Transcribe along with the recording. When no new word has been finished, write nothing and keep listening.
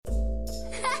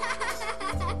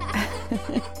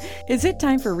Is it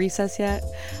time for recess yet?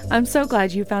 I'm so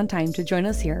glad you found time to join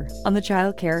us here on the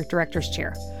Child Care Director's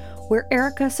Chair, where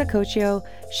Erica Sacoccio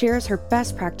shares her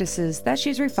best practices that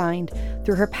she's refined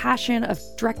through her passion of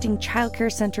directing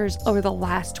childcare centers over the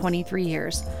last 23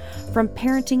 years. From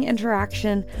parenting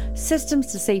interaction,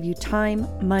 systems to save you time,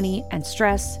 money, and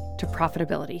stress, to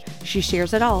profitability. She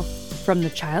shares it all from the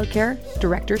Child Care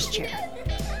Director's Chair.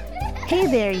 Hey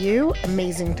there, you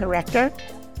amazing director.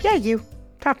 Yeah, you.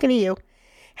 Talking to you.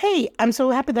 Hey, I'm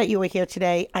so happy that you are here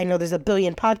today. I know there's a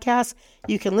billion podcasts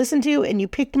you can listen to, and you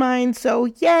picked mine, so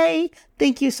yay!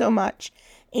 Thank you so much.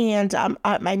 And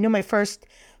I know my first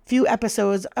few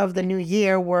episodes of the new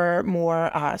year were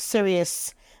more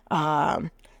serious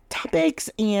topics,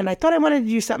 and I thought I wanted to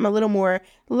do something a little more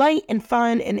light and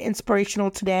fun and inspirational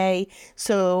today.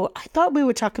 So I thought we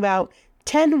would talk about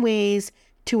 10 ways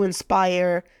to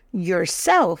inspire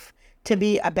yourself to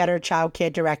be a better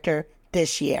childcare director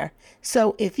this year.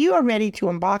 So if you are ready to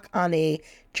embark on a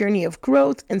journey of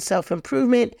growth and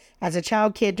self-improvement as a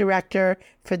childcare director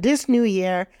for this new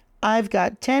year, I've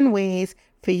got 10 ways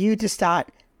for you to start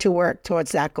to work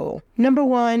towards that goal. Number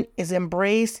 1 is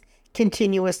embrace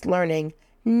continuous learning.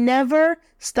 Never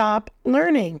stop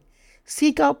learning.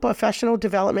 Seek out professional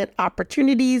development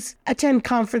opportunities, attend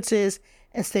conferences,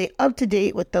 and stay up to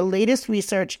date with the latest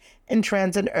research and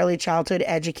trends in early childhood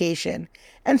education.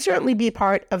 And certainly be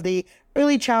part of the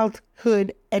early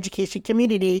childhood education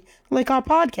community like our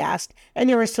podcast. And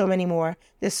there are so many more.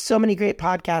 There's so many great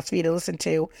podcasts for you to listen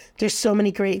to. There's so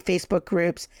many great Facebook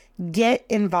groups. Get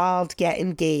involved, get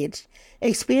engaged.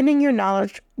 Expanding your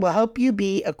knowledge will help you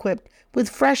be equipped with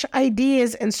fresh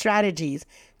ideas and strategies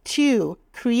to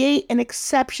create an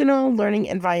exceptional learning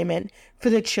environment for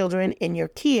the children in your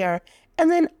care, and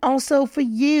then also for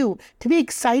you to be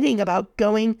exciting about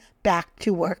going back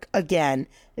to work again.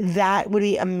 That would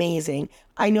be amazing.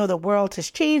 I know the world has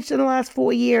changed in the last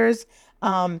 4 years,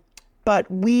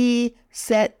 but we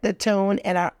set the tone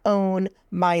in our own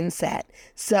mindset.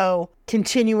 So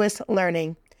continuous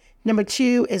learning. Number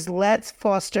 2 is let's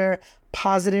foster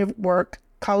positive work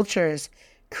cultures.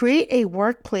 Create a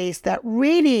workplace that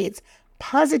radiates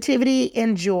positivity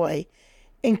and joy.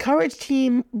 Encourage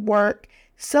teamwork,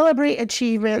 celebrate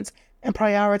achievements, and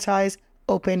prioritize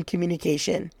open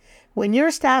communication. When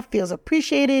your staff feels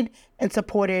appreciated and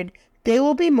supported, they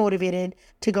will be motivated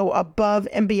to go above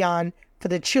and beyond for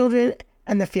the children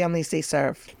and the families they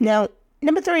serve. Now,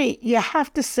 number 3, you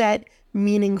have to set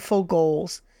meaningful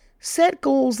goals. Set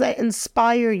goals that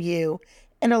inspire you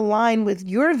and align with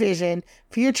your vision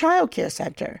for your child care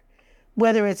center.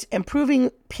 Whether it's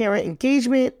improving parent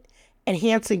engagement,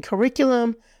 enhancing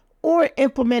curriculum, or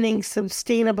implementing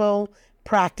sustainable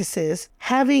practices,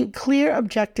 having clear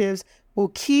objectives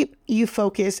will keep you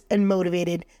focused and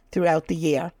motivated throughout the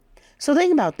year. So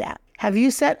think about that. Have you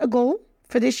set a goal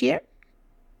for this year?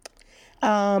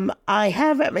 I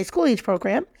have at my school age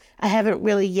program. I haven't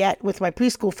really yet with my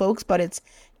preschool folks, but it's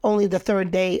only the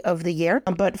 3rd day of the year.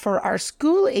 But for our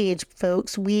school age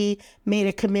folks, we made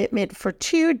a commitment for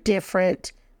 2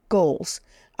 different goals.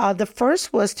 The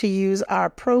first was to use our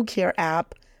ProCare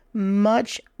app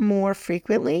much more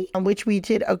frequently, which we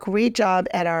did a great job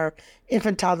at our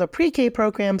infant, toddler, pre-K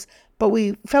programs, but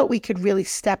we felt we could really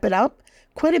step it up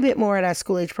quite a bit more at our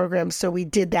school age programs. So we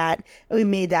did that. We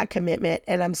made that commitment,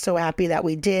 and I'm so happy that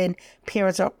we did.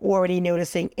 Parents are already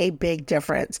noticing a big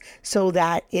difference. So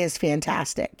that is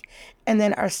fantastic. And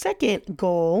then our second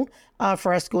goal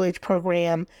for our school age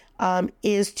program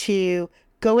is to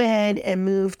go ahead and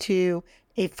move to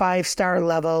a 5-star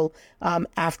level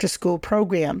after school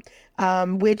program,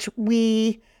 which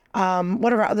we,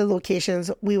 one of our other locations,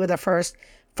 we were the first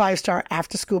 5-star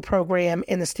after school program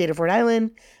in the state of Rhode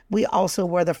Island. We also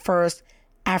were the first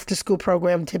after school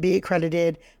program to be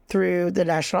accredited through the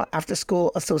National After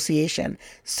School Association.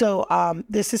 So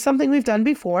this is something we've done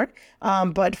before,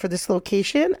 but for this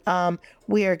location,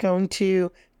 we are going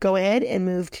to go ahead and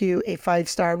move to a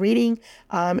 5-star rating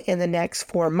in the next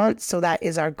 4 months. So that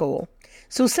is our goal.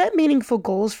 So set meaningful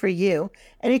goals for you,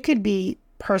 and it could be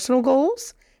personal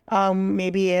goals.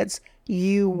 Maybe it's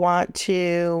you want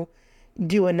to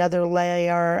do another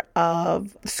layer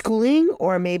of schooling,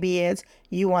 or maybe it's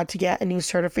you want to get a new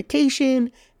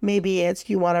certification. Maybe it's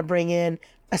you want to bring in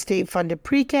a state-funded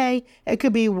pre-K. It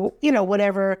could be,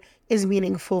 whatever is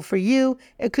meaningful for you.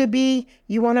 It could be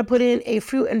you want to put in a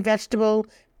fruit and vegetable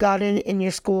garden in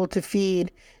your school to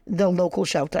feed the local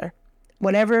shelter.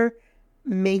 Whatever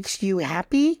makes you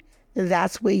happy,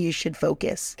 that's where you should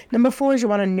focus. Number 4 is you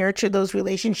want to nurture those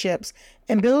relationships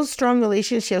and build strong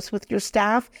relationships with your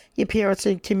staff, your parents,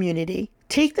 and community.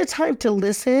 Take the time to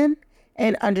listen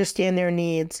and understand their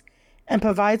needs. and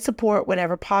provide support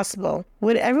whenever possible.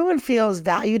 When everyone feels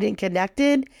valued and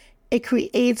connected, it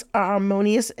creates a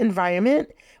harmonious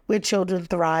environment where children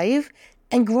thrive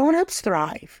and grown-ups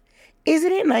thrive.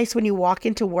 Isn't it nice when you walk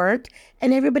into work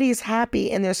and everybody is happy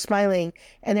and they're smiling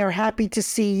and they're happy to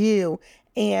see you?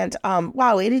 And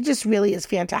wow, it just really is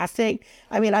fantastic.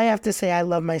 I mean, I have to say I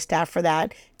love my staff for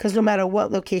that, because no matter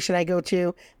what location I go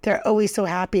to, they're always so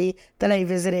happy that I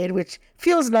visited, which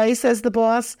feels nice as the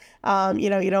boss. You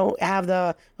don't have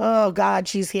the, oh God,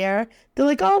 she's here. They're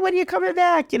like, oh, when are you coming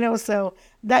back? So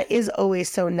that is always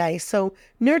so nice. So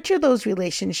nurture those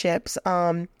relationships.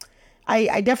 I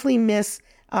definitely miss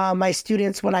my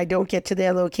students when I don't get to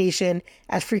their location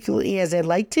as frequently as I'd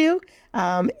like to.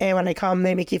 And when I come,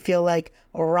 they make you feel like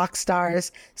rock stars.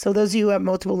 So those of you who have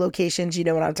multiple locations, you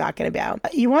know what I'm talking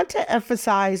about. You want to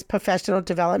emphasize professional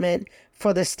development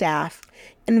for the staff.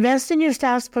 Invest in your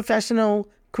staff's professional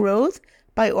growth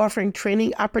by offering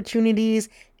training opportunities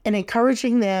and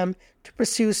encouraging them to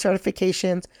pursue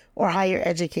certifications or higher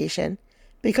education.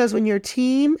 Because when your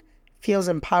team feels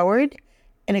empowered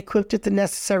and equipped with the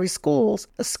necessary skills,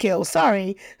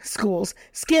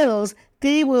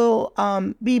 they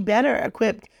will be better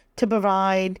equipped to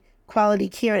provide quality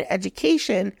care and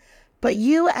education. But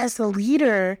you as the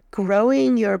leader,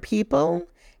 growing your people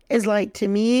is like, to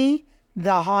me,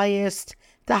 the highest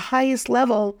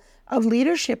level of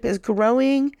leadership is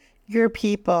growing your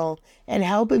people and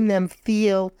helping them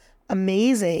feel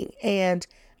amazing. And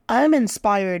I'm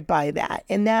inspired by that.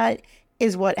 And that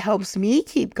is what helps me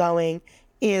keep going,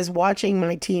 is watching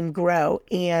my team grow.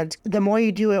 And the more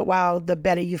you do it, wow, the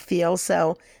better you feel.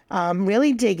 So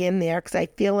really dig in there, because I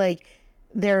feel like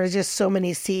there are just so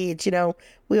many seeds.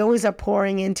 We always are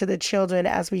pouring into the children,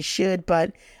 as we should,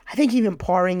 but I think even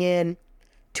pouring in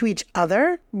to each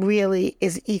other really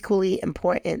is equally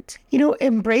important.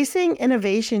 Embracing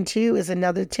innovation too is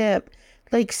another tip.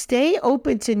 Like, stay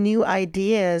open to new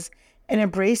ideas and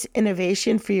embrace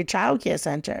innovation for your childcare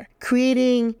center.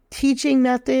 Creating teaching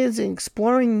methods and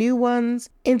exploring new ones,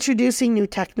 introducing new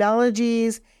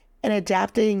technologies, and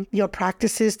adapting your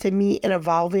practices to meet an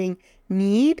evolving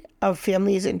need of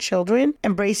families and children.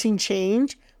 Embracing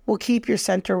change will keep your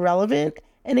center relevant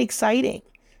and exciting.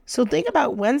 So think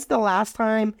about, when's the last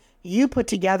time you put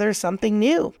together something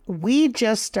new? We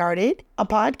just started a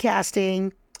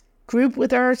podcasting group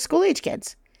with our school-age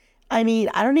kids. I mean,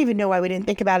 I don't even know why we didn't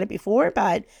think about it before,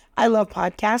 but I love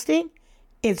podcasting.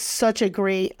 It's such a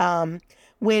great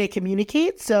way to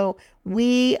communicate. So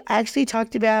we actually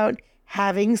talked about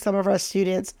having some of our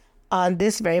students on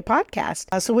this very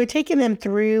podcast. So we're taking them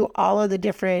through all of the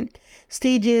different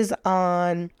stages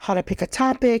on how to pick a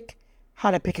topic,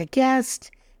 how to pick a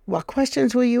guest, what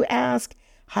questions will you ask,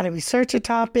 how to research a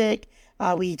topic.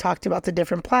 We talked about the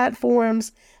different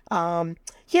platforms.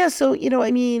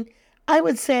 I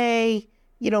would say,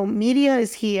 media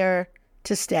is here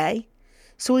to stay.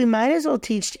 So we might as well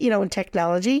teach, in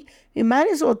technology, we might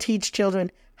as well teach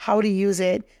children how to use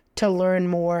it to learn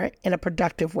more in a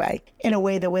productive way, in a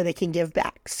way where they can give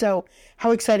back. So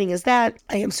how exciting is that?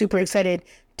 I am super excited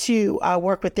to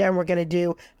work with them. We're going to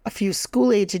do a few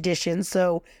school-age editions.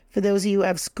 So for those of you who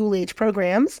have school-age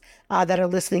programs that are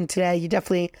listening today, you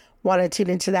definitely want to tune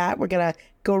into that. We're going to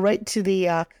go right to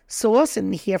the source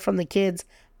and hear from the kids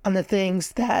on the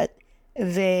things that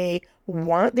they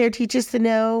want their teachers to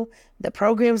know, the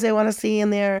programs they want to see in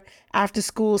their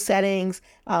after-school settings,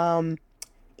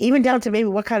 even down to maybe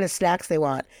what kind of snacks they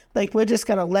want. Like, we're just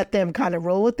going to let them kind of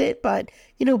roll with it. But,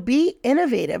 be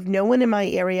innovative. No one in my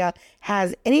area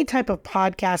has any type of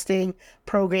podcasting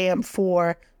program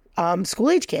for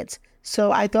school-age kids.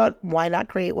 So I thought, why not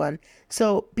create one?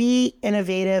 So be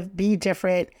innovative, be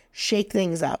different, shake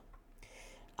things up.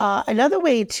 Another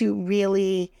way to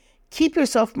really keep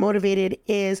yourself motivated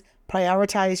is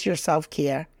prioritize your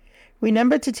self-care.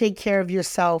 Remember to take care of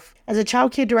yourself. As a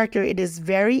child care director, it is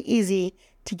very easy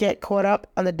to get caught up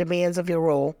on the demands of your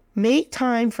role. Make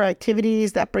time for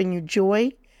activities that bring you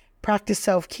joy, practice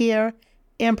self-care,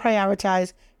 and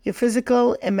prioritize your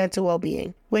physical and mental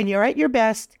well-being. When you're at your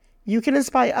best, you can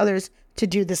inspire others to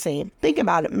do the same. Think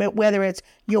about it, whether it's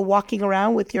you're walking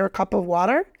around with your cup of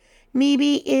water,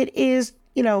 maybe it is,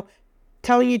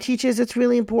 telling your teachers it's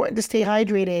really important to stay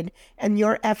hydrated, and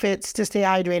your efforts to stay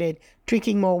hydrated,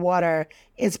 drinking more water,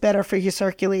 it's better for your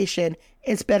circulation,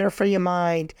 it's better for your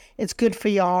mind, it's good for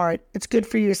your heart, it's good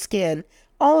for your skin,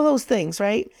 all of those things,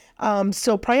 right?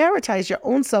 So prioritize your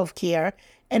own self-care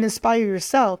and inspire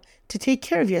yourself to take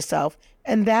care of yourself.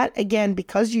 And that, again,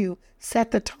 because you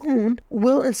set the tone,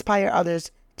 will inspire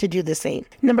others to do the same.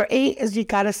 Number 8 is you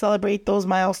got to celebrate those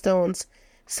milestones.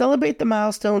 Celebrate the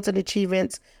milestones and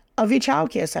achievements of your child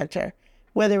care center.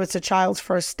 Whether it's a child's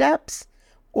first steps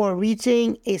or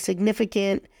reaching a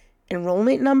significant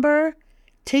enrollment number,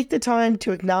 take the time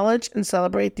to acknowledge and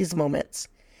celebrate these moments.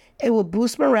 It will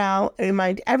boost morale and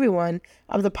remind everyone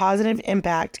of the positive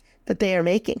impact that they are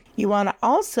making. You want to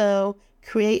also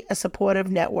create a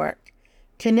supportive network.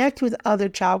 Connect with other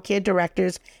childcare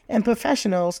directors and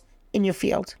professionals in your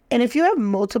field. And if you have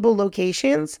multiple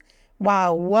locations,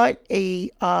 wow, what a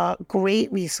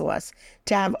great resource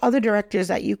to have other directors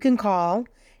that you can call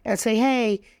and say,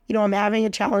 hey, I'm having a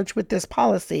challenge with this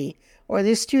policy or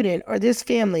this student or this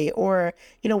family, or,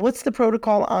 what's the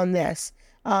protocol on this?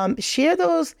 Share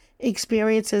those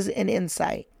experiences and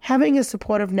insight. Having a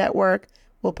supportive network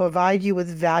will provide you with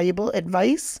valuable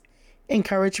advice,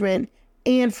 encouragement,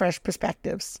 and fresh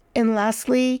perspectives. And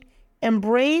lastly,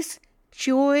 embrace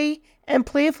joy and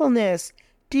playfulness.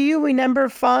 Do you remember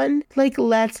fun?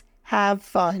 Let's have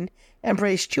fun.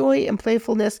 Embrace joy and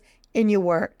playfulness in your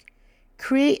work.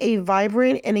 Create a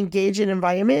vibrant and engaging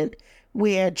environment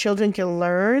where children can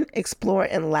learn, explore,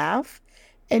 and laugh.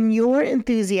 And your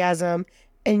enthusiasm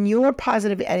and your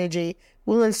positive energy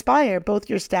will inspire both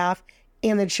your staff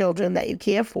and the children that you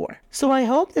care for. So I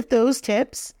hope that those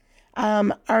tips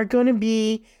are going to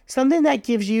be something that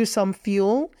gives you some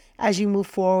fuel as you move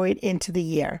forward into the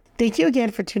year. Thank you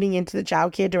again for tuning into the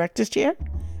Child Care Director's Chair.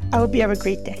 I hope you have a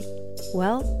great day.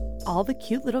 Well, all the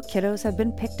cute little kiddos have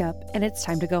been picked up and it's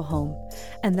time to go home.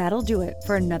 And that'll do it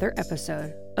for another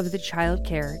episode of the Child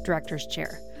Care Director's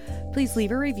Chair. Please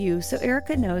leave a review so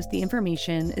Erica knows the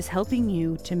information is helping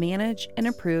you to manage and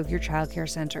improve your childcare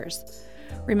centers.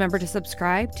 Remember to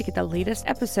subscribe to get the latest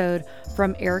episode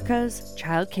from Erica's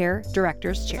Child Care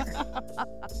Director's Chair.